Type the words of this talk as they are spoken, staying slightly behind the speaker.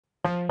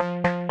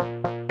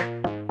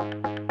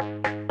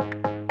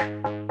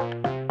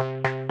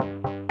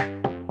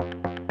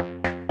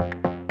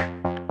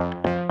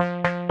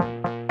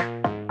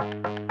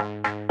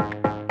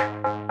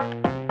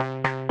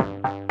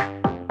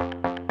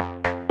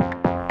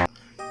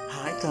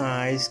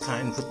Guys,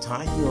 kain po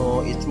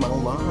tayo. It's my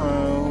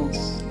lunch.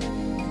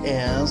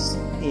 As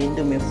in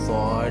the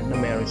method na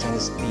meron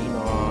siyang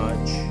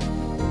spinach.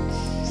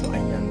 So,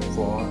 ayan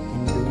po.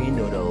 Indomie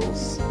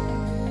noodles.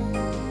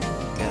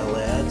 Okay,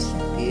 let's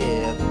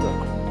eat.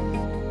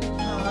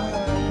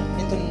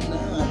 Ito na.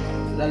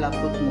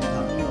 Lalapot mo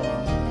tayo.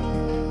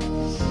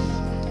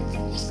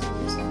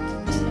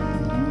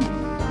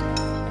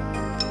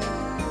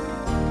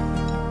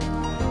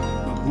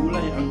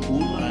 Magulay ang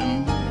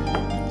ulam.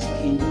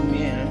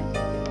 Indomie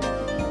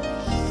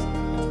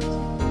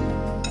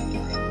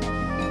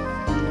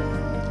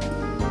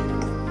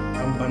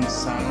ang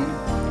bansang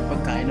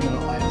pagkain ng mga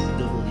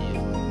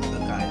OFW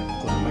kagaya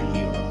ko na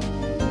mahirap.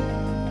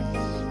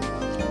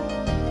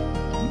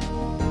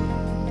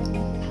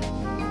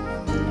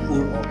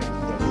 Poor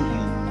OFW.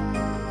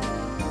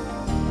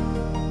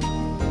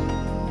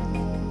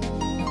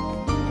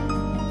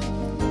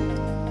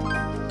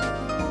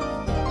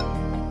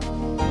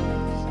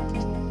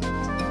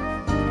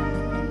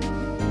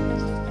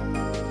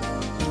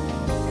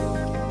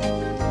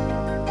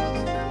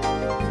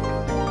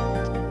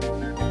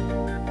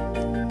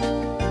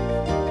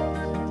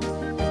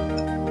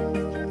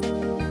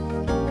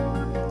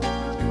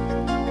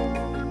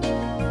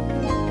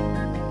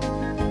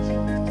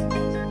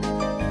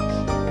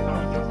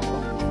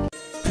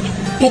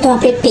 Ito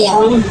ang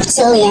pipiyong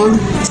silya.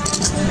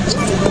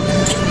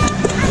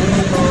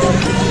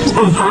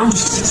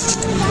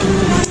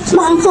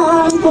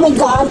 Manghang! Oh my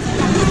God!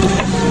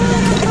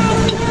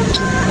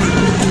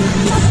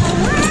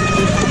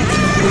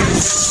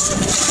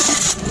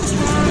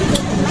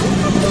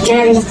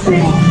 Very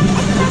friend.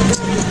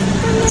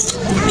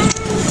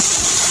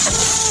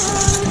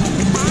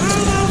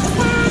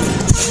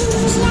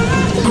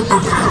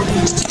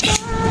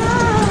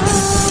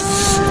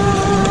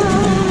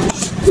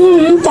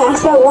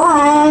 Thanks for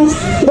watching.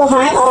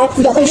 Behind off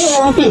the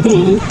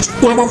video.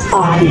 Not at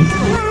all.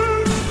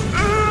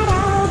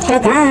 Hello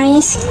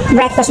guys,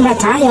 breakfast na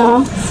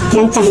tayo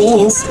ng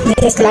tamis.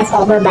 This is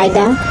leftover by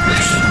the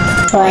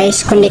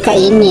choice kung di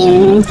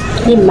kainin.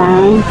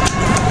 Diba?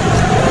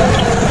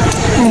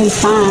 Ay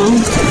pa.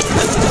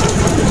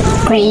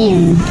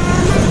 Cream.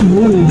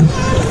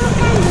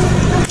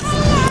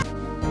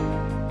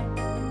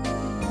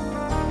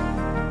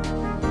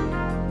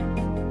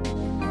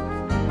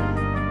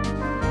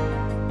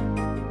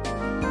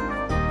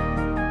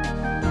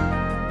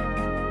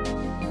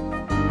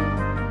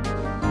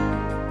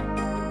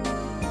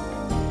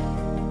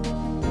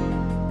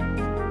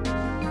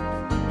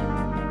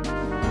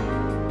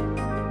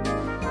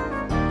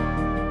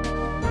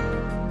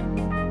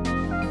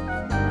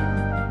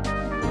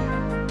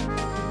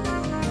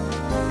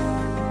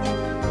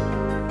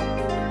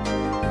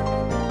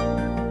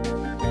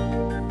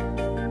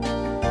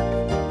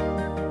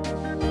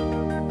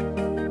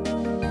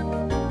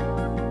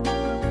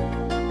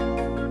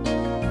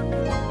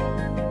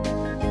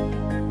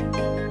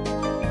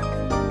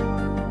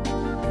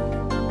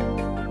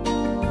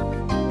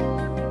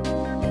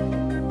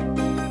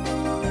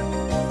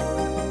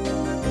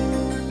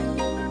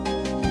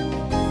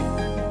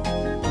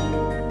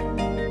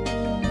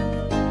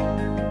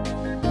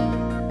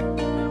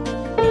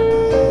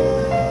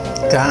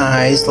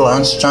 Guys,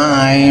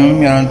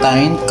 lunchtime. Meron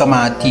tayong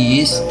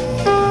kamatis,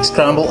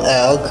 scrambled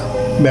egg,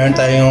 meron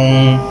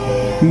tayong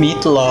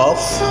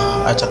meatloaf,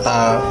 at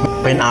saka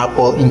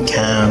pineapple in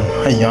can.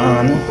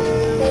 Ayan.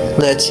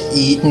 Let's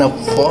eat na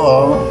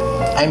po.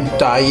 I'm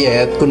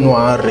diet,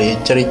 kunwari.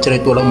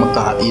 Charit-charit walang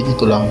makain.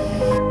 Ito lang.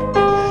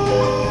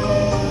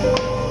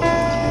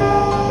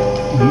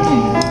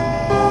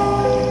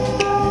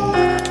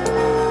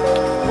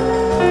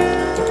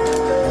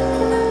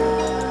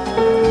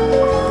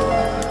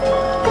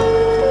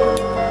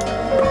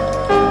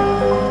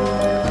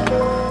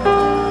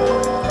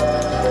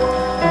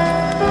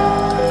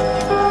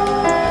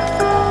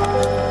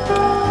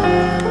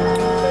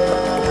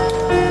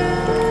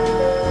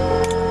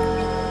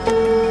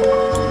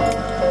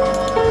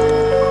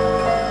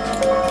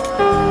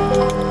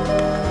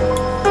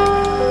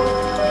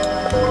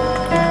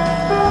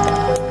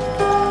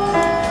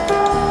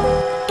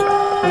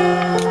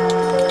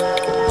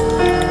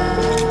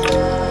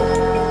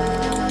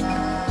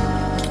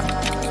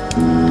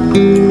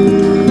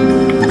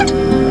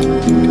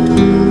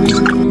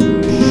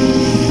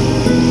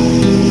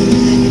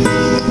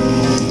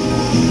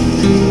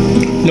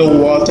 No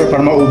water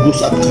para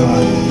maubos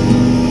agad.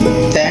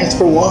 Thanks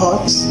for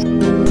watching.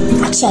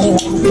 Actually,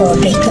 walang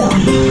tubig ko.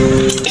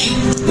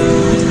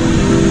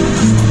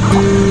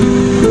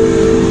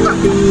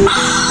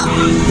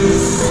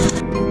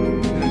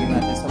 Lagyan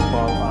natin sa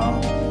bowl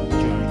ang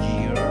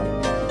ginger,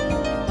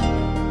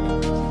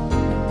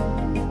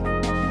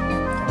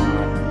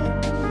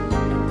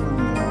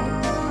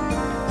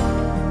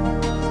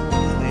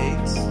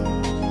 flakes,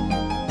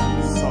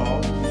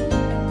 salt,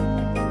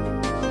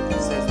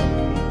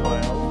 sesame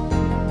oil,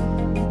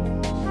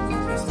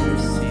 sesame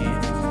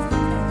seed,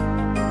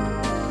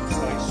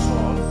 soy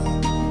sauce,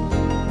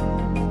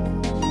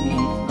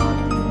 meat,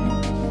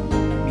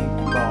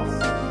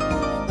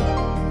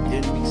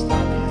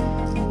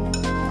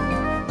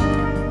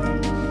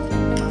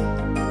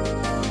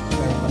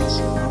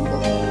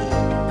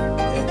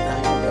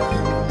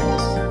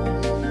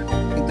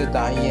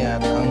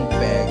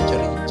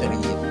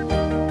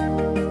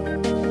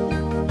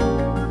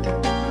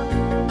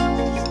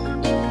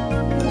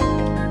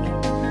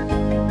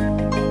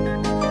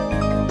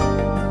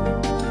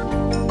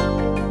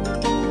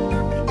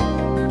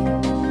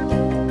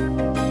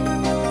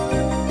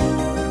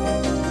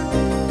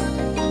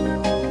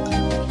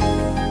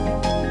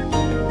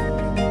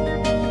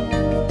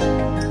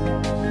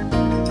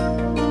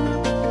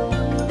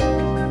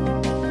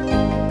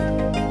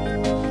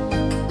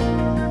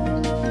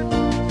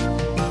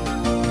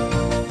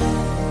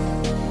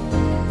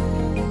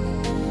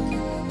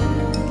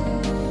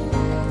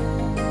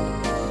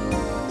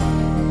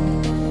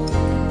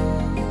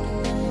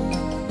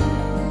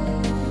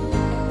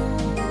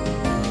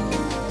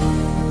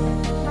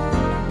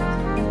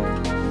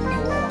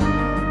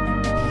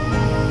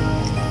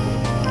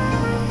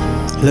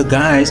 Hello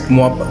guys,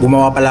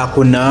 gumawa pala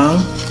ako ng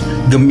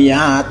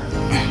gamyat.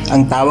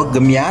 Ang tawag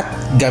gamyat?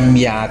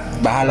 Gamyat.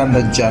 Bahala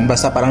na dyan.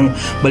 Basta parang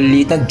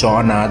maliliit na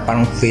donut.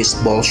 Parang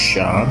fishball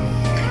siya.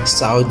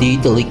 Saudi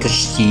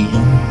delicacy.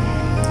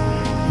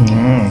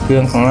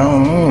 Kaya ka nga.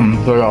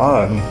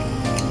 Sarap.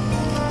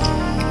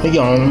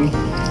 Ayan.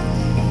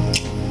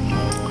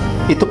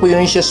 Ito po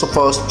yun siya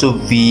supposed to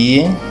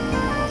be.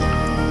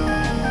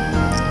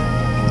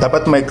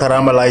 Dapat may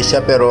caramelize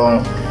siya pero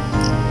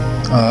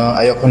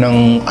ayoko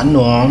ng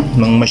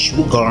ng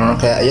ma-sugar,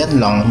 kaya ayan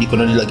lang, hindi ko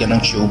na nilagyan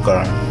ng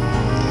sugar.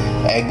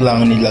 Egg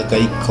lang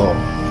nilagay ko.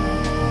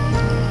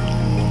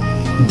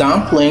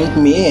 Dumpling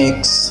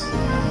mix.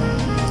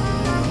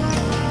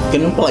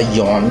 Ganun pala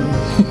yun.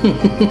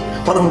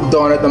 Parang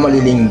donut na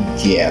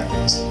malilinggit.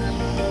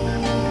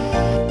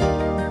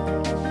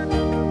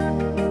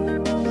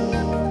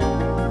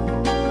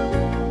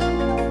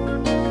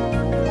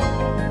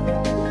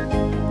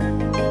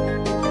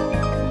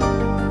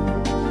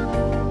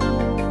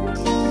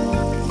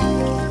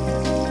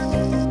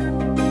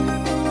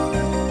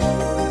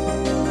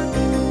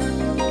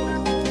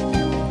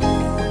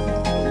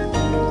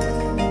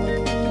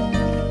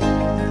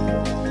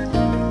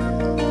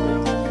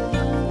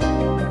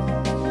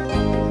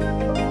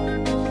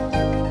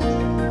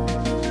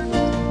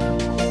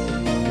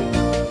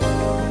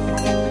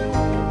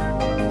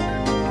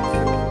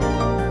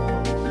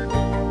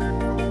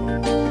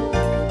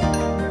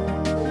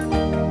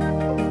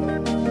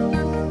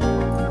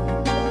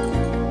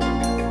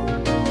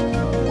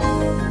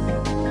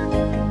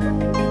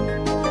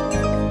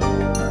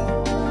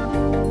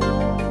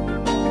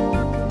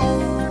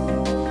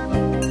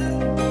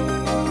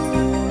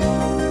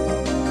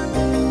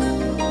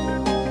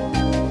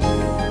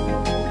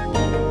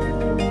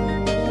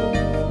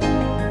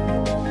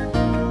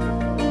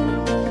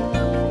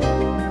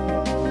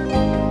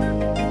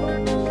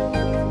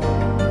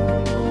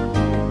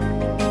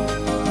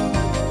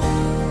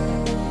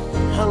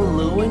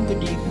 Hello and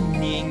good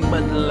evening,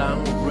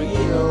 madlang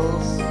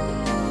reels.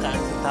 Kain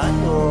sa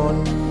tayo.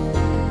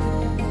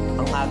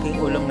 Ang aking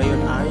ulam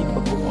ngayon ay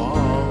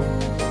bagoong.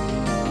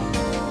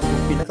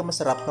 Yung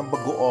pinakamasarap ng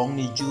bagoong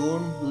ni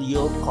June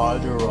Leo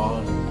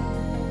Calderon.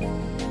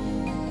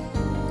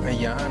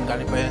 Ayan,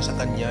 galing pa yan sa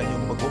kanya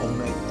yung bagoong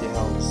na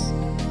details.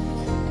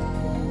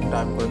 Ang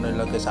dami ko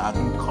nalagay sa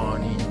aking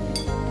kanin.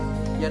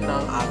 Yan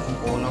ang aking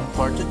ulam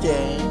for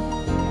today.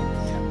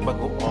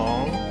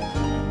 Bagoong,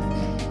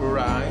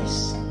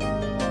 rice.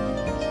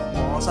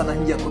 Sana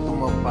hindi ako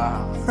tumaba.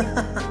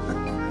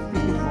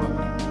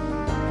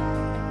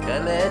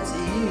 Okay, let's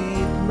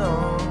eat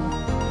now.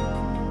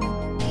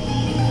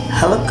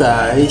 Hello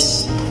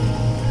guys.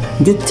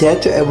 Good day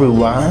to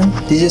everyone.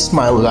 This is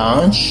my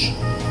lunch.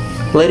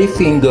 Lady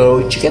finger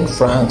with chicken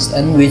franks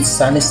and with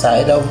sunny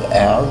side of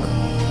egg.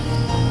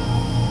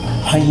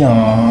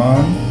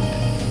 Ayan.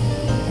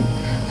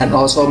 And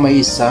also may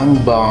isang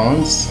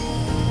buns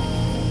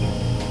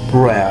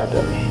bread.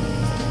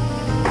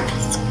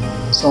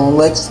 So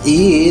let's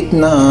eat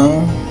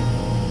now.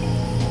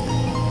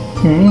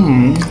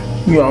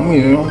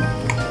 Yummy.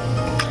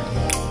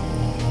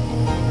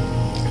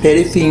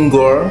 Lady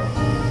finger,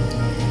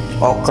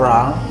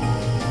 okra.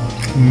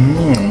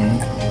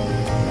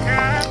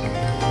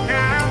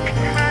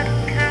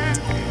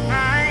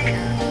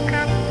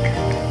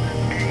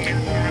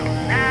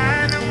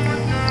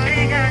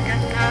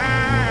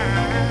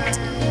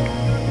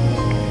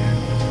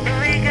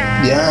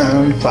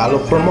 Yeah, follow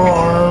for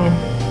more.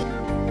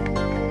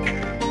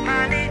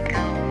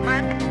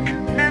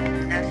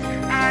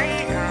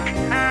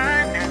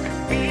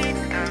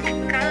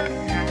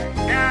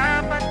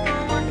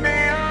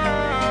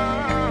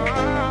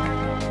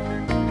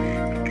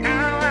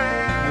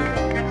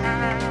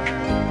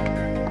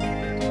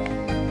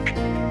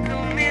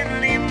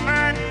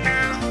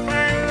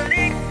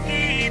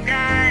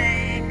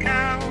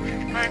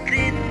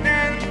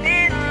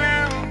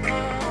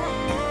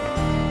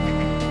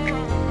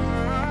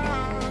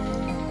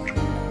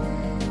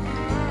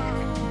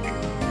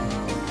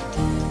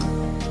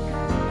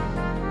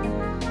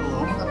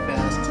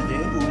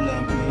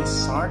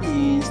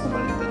 Sardines na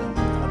baliktad ng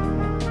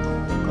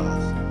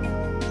bukas.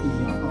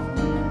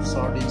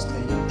 Sardines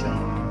kayo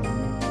dyan.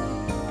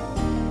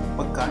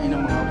 Pagkain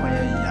ng mga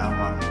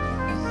mayayaman.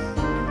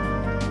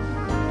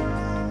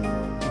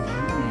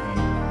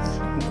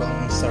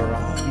 Mukhang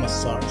sarap,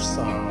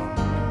 masarsa.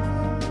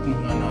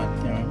 Tingnan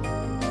natin.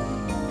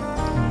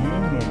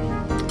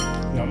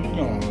 Yum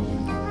yum.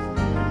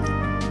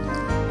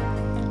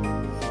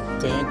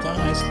 Okay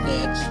guys,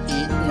 let's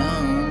eat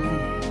now.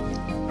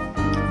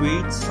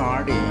 With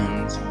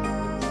sardines.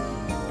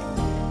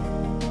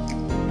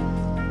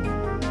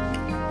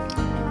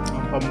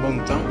 Ang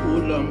pambansang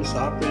ulam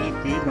sa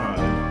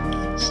Pilipinas.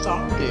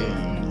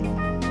 Sardine.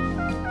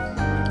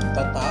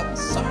 Tatak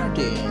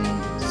sardine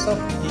sa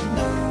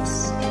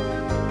Pinas.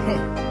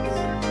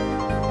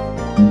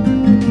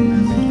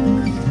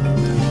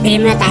 Bili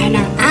muna tayo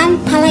ng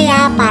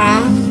ampalaya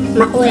para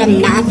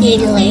maulam natin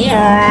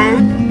later.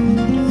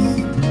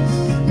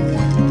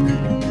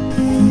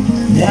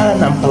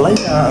 Yan, ang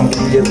palaya, ang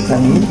binili ko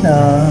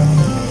kanina.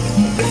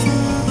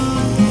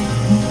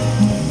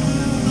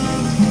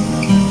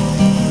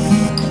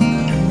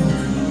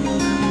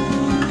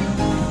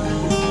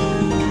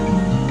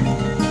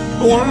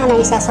 Ayan, ang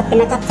isa sa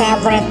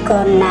pinaka-favorite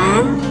ko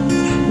na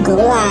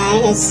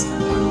gulay is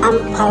ang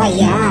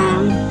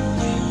palaya.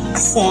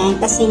 Kasi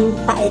kasing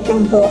pait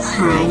ng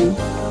buhay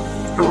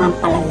ang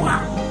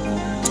ampalaya.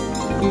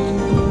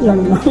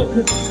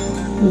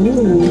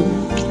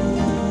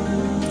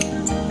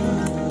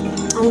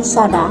 Ang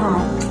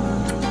sarap.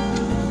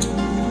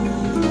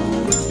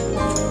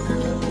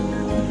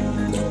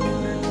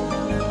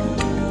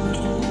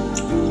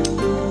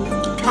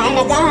 Kain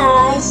na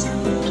guys!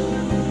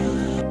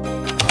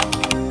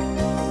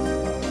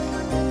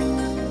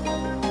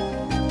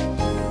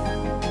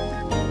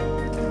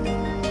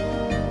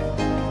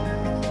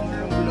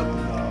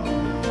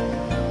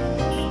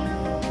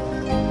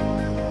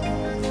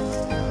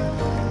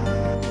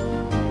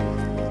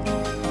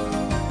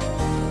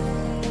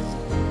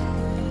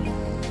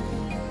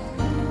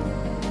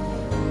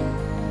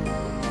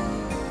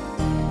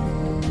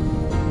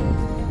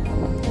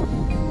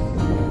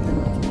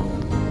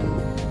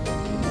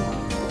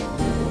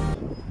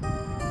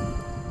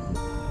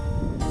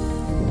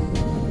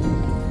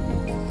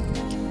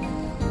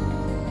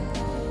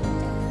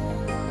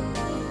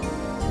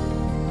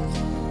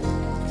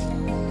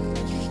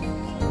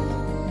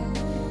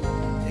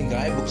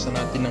 Guys, buksan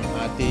natin ang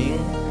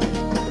ating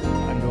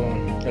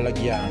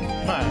lalagyan.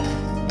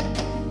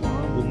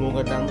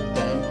 Bumungad ng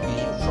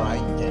tempeh,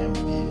 fried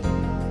tempeh.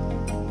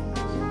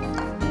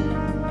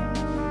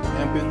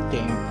 Ayan po yung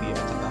tempeh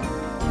at saka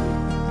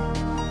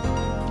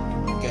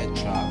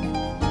ketchup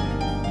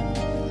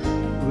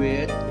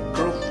with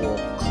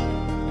fork.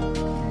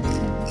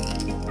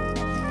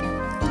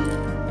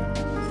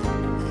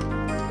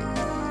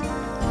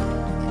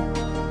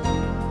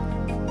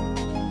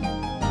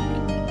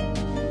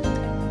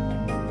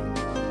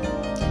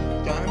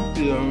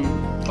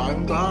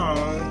 Kain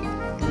guys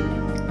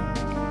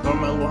for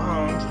my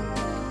lunch.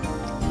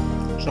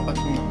 Sapat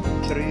na.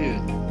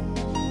 Serious.